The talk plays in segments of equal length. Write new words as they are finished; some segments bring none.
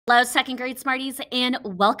Hello, second grade Smarties, and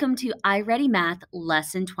welcome to iReady Math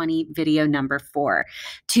Lesson 20, video number 4.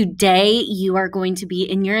 Today, you are going to be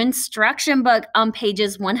in your instruction book on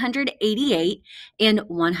pages 188 and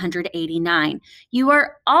 189. You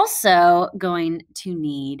are also going to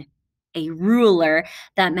need a ruler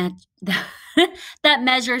that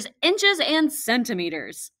measures inches and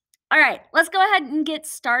centimeters. All right, let's go ahead and get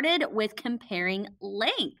started with comparing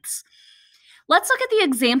lengths. Let's look at the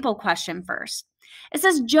example question first. It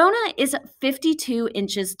says Jonah is 52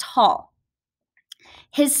 inches tall.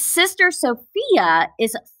 His sister Sophia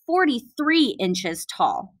is 43 inches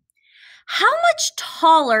tall. How much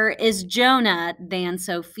taller is Jonah than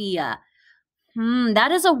Sophia?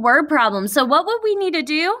 That is a word problem. So what would we need to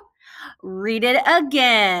do? Read it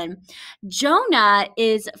again. Jonah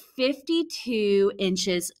is 52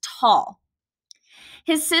 inches tall.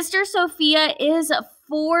 His sister Sophia is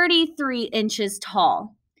 43 inches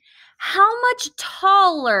tall. How much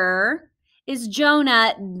taller is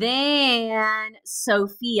Jonah than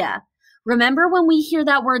Sophia? Remember, when we hear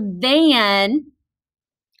that word than,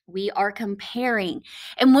 we are comparing.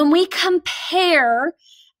 And when we compare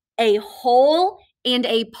a whole and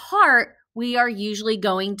a part, we are usually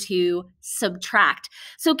going to subtract.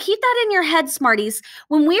 So keep that in your head, Smarties.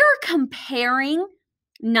 When we are comparing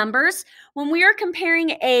numbers, when we are comparing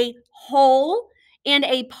a whole and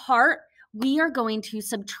a part, we are going to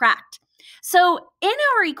subtract. So in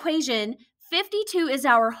our equation, 52 is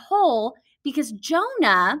our whole because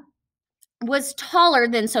Jonah was taller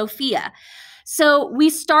than Sophia. So we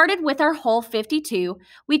started with our whole 52.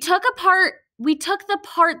 We took the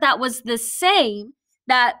part that was the same,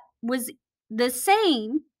 that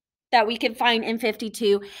we could find in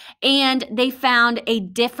 52, and they found a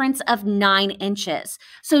difference of 9 inches.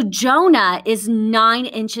 So Jonah is 9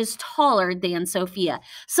 inches taller than Sophia.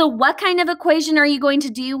 So what kind of equation are you going to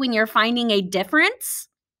do when you're finding a difference?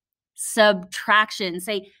 Subtraction.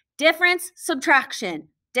 Say difference, subtraction.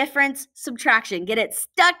 Difference, subtraction. Get it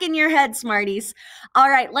stuck in your head, Smarties. All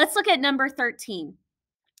right, let's look at number 13.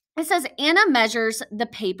 It says Anna measures the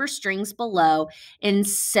paper strings below in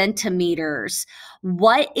centimeters.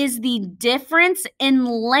 What is the difference in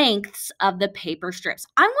lengths of the paper strips?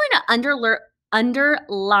 I'm going to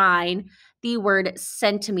underline the word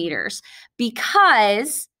centimeters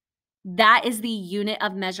because that is the unit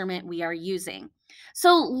of measurement we are using.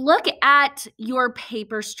 So look at your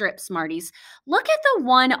paper strip, Smarties. Look at the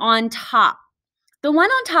one on top. The one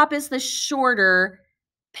on top is the shorter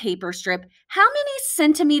paper strip. How many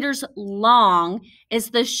centimeters long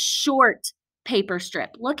is the short paper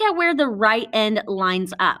strip? Look at where the right end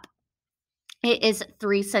lines up. It is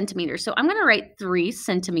 3 centimeters. So I'm going to write 3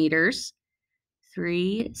 centimeters.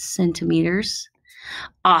 3 centimeters.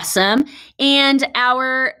 Awesome. And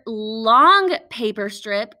our long paper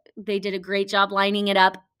strip, they did a great job lining it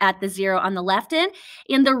up at the 0 on the left end.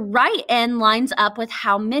 And the right end lines up with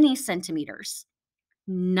how many centimeters?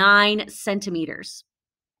 9 centimeters.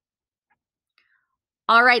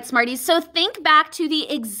 All right, Smarties, so think back to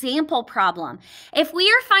the example problem. If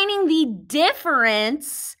we are finding the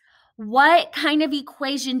difference, what kind of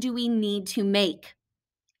equation do we need to make?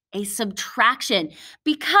 A subtraction,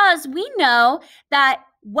 because we know that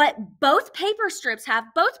what both paper strips have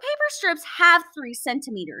 3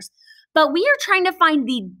 centimeters, but we are trying to find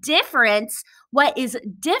the difference, what is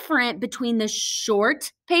different between the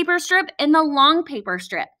short paper strip and the long paper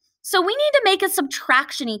strip. So we need to make a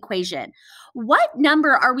subtraction equation. What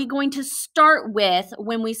number are we going to start with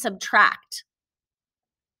when we subtract?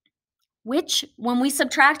 When we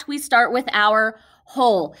subtract, we start with our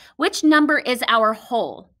whole. Which number is our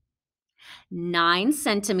whole? 9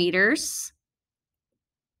 centimeters.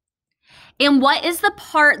 And what is the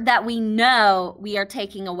part that we know we are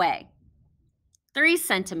taking away? 3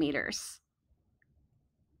 centimeters.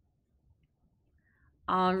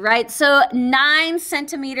 All right, so 9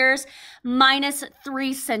 centimeters minus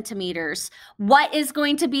 3 centimeters. What is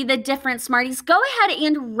going to be the difference, Smarties? Go ahead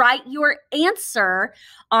and write your answer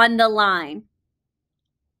on the line.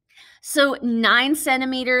 So 9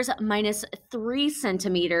 centimeters minus 3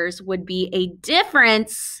 centimeters would be a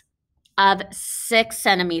difference of 6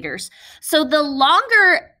 centimeters. So the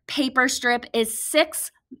longer paper strip is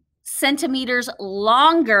 6 centimeters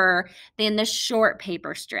longer than the short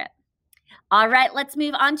paper strip. All right, let's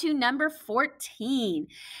move on to number 14.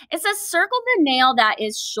 It says circle the nail that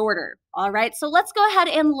is shorter. All right, so let's go ahead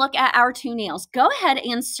and look at our 2 nails. Go ahead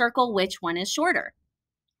and circle which one is shorter.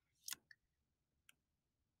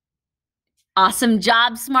 Awesome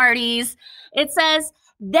job, Smarties. It says,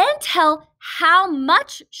 then tell how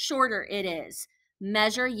much shorter it is.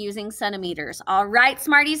 Measure using centimeters. All right,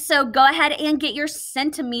 Smarties, so go ahead and get your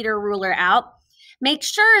centimeter ruler out. Make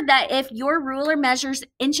sure that if your ruler measures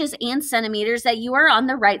inches and centimeters, that you are on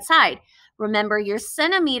the right side. Remember, your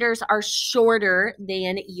centimeters are shorter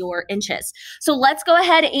than your inches. So let's go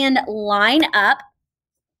ahead and line up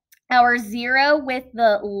our 0 with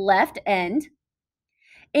the left end.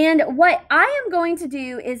 And what I am going to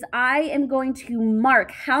do is I am going to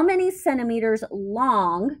mark how many centimeters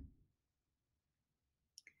long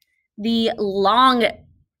the long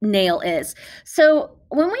nail is. So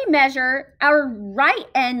when we measure, our right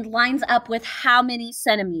end lines up with how many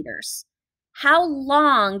centimeters? How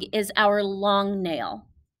long is our long nail?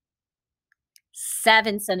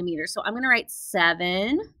 7 centimeters. So I'm going to write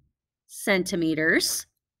 7 centimeters.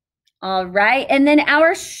 All right. And then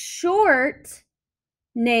our short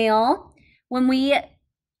nail, when we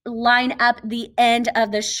line up the end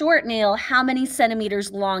of the short nail, how many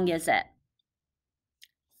centimeters long is it?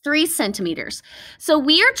 3 centimeters. So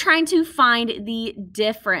we are trying to find the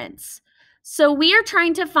difference. So we are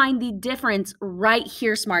trying to find the difference right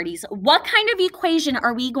here, Smarties. What kind of equation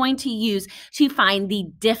are we going to use to find the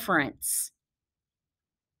difference?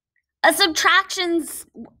 A subtraction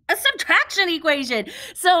equation.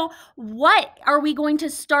 So what are we going to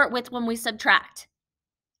start with when we subtract?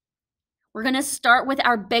 We're going to start with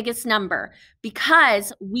our biggest number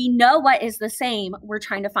because we know what is the same. We're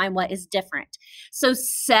trying to find what is different. So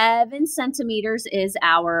 7 centimeters is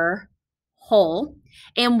our whole.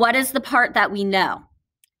 And what is the part that we know?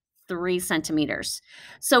 3 centimeters.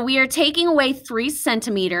 So we are taking away 3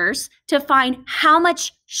 centimeters to find how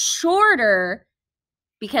much shorter,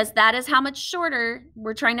 because that is how much shorter.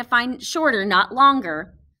 We're trying to find shorter, not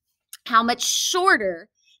longer. How much shorter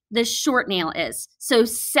the short nail is. So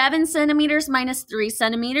 7 centimeters minus 3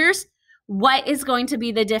 centimeters. What is going to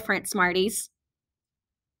be the difference, Smarties?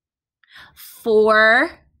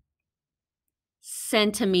 4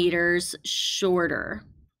 centimeters shorter.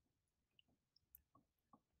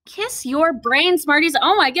 Kiss your brain, Smarties.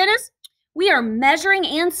 Oh my goodness. We are measuring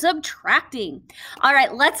and subtracting. All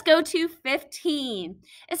right, let's go to 15.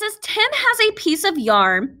 It says Tim has a piece of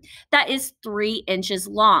yarn that is 3 inches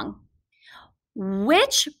long.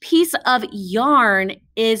 Which piece of yarn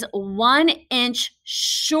is 1 inch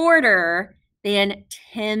shorter than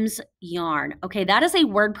Tim's yarn? Okay, that is a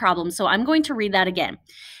word problem, so I'm going to read that again.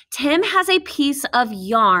 Tim has a piece of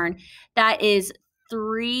yarn that is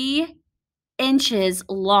 3 inches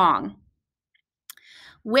long.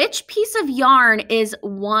 Which piece of yarn is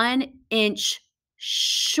 1 inch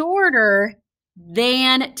shorter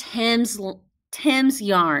than Tim's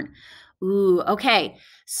yarn? Ooh, okay.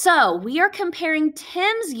 So we are comparing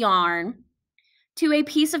Tim's yarn to a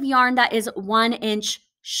piece of yarn that is 1 inch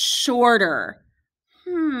shorter.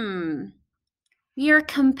 We are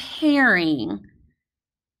comparing.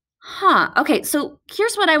 Okay, so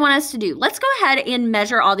here's what I want us to do. Let's go ahead and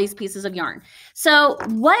measure all these pieces of yarn. So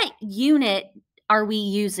what unit are we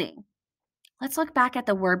using? Let's look back at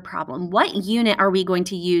the word problem. What unit are we going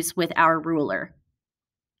to use with our ruler?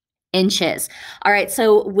 Inches. All right,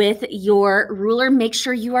 so with your ruler, make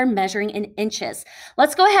sure you are measuring in inches.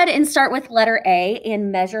 Let's go ahead and start with letter A and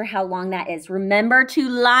measure how long that is. Remember to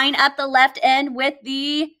line up the left end with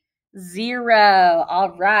the 0.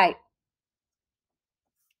 All right.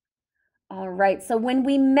 All right, so when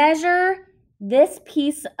we measure this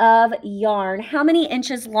piece of yarn, how many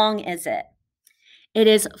inches long is it? It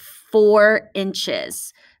is 4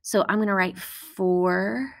 inches. So I'm going to write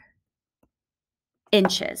 4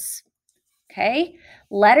 inches. Okay,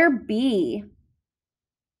 letter B.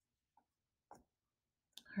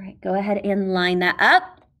 All right, go ahead and line that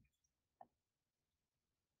up.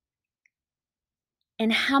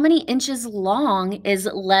 And how many inches long is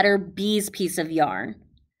letter B's piece of yarn?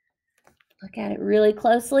 Look at it really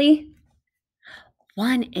closely.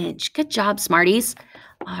 1 inch. Good job, Smarties.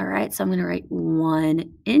 All right, so I'm going to write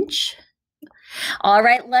 1 inch. All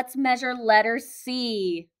right, let's measure letter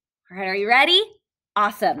C. All right, are you ready?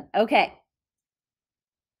 Awesome. Okay.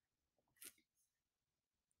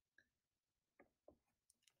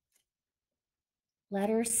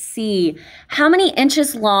 Letter C. How many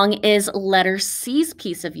inches long is letter C's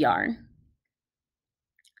piece of yarn?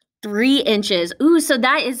 3 inches. Ooh, so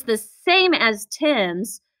that is the same as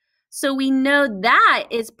Tim's. So we know that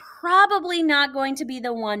is probably not going to be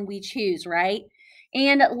the one we choose, right?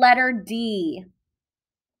 And letter D.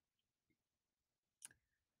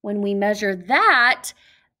 When we measure that,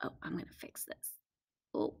 I'm going to fix this.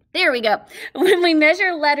 Oh, there we go. When we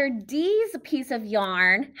measure letter D's piece of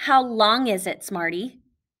yarn, how long is it, Smarty?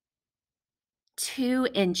 2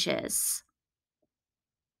 inches.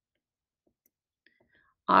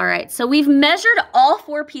 All right, so we've measured all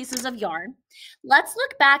 4 pieces of yarn. Let's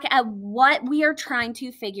look back at what we are trying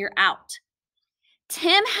to figure out.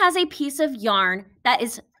 Tim has a piece of yarn that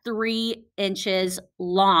is 3 inches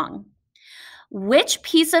long. Which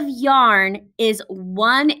piece of yarn is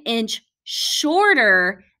 1 inch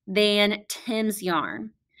shorter than Tim's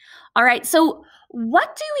yarn? All right, so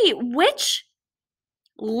which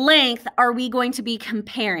length are we going to be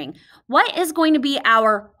comparing? What is going to be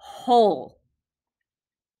our whole?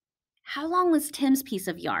 How long was Tim's piece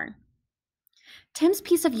of yarn? Tim's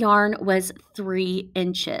piece of yarn was 3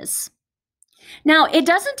 inches. Now, it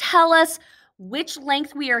doesn't tell us which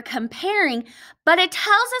length we are comparing, but it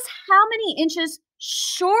tells us how many inches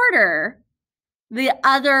shorter the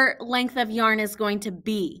other length of yarn is going to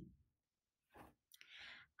be.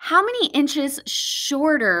 How many inches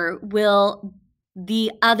shorter will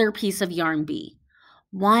the other piece of yarn be?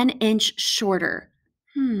 1 inch shorter.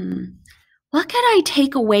 What could I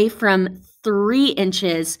take away from 3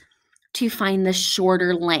 inches to find the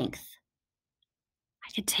shorter length?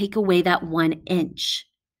 I could take away that 1 inch.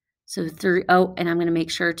 So and I'm going to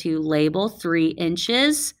make sure to label 3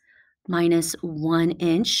 inches minus 1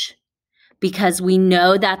 inch, because we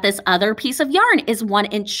know that this other piece of yarn is 1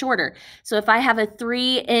 inch shorter. So if I have a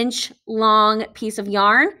 3 inch long piece of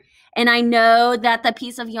yarn, and I know that the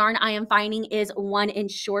piece of yarn I am finding is 1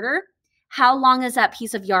 inch shorter, how long is that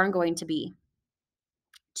piece of yarn going to be?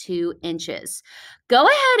 2 inches. Go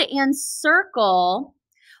ahead and circle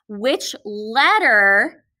which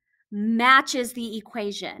letter matches the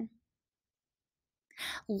equation.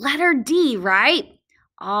 Letter D, right?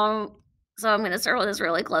 So I'm going to circle this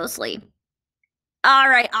really closely. All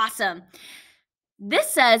right, awesome. This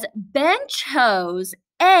says Ben chose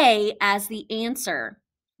A as the answer.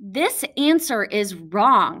 This answer is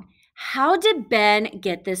wrong. How did Ben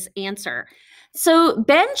get this answer? So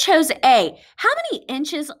Ben chose A. How many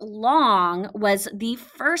inches long was the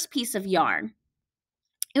first piece of yarn?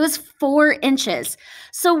 It was 4 inches.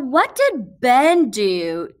 So what did Ben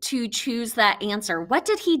do to choose that answer? What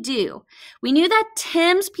did he do? We knew that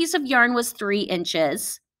Tim's piece of yarn was 3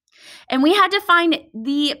 inches, and we had to find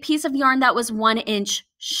the piece of yarn that was 1 inch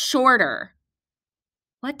shorter.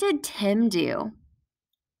 What did Tim do?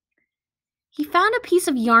 He found a piece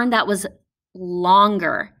of yarn that was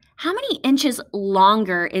longer. How many inches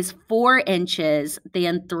longer is 4 inches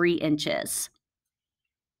than 3 inches?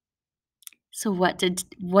 So what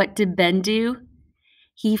did Ben do?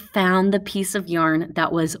 He found the piece of yarn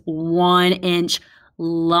that was 1 inch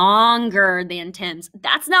longer than Tim's.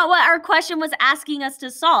 That's not what our question was asking us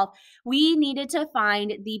to solve. We needed to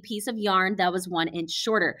find the piece of yarn that was 1 inch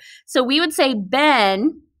shorter. So we would say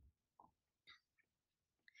Ben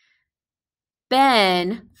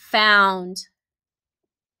found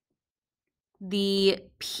the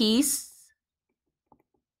piece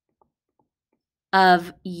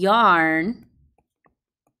of yarn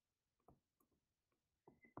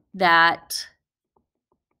that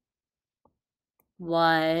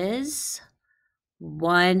was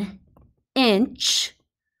 1 inch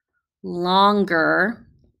longer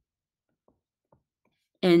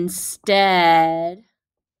instead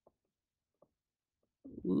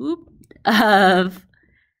of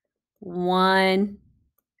 1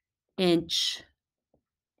 inch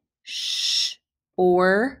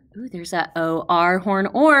there's that O-R horn,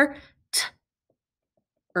 or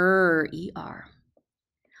E-R.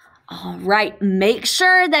 All right, make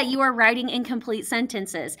sure that you are writing incomplete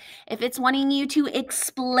sentences. If it's wanting you to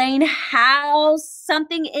explain how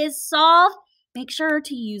something is solved, make sure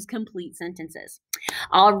to use complete sentences.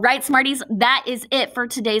 All right, Smarties, that is it for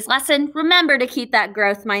today's lesson. Remember to keep that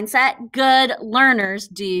growth mindset. Good learners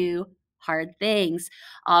do hard things.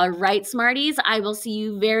 All right, Smarties, I will see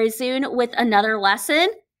you very soon with another lesson.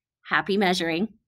 Happy measuring.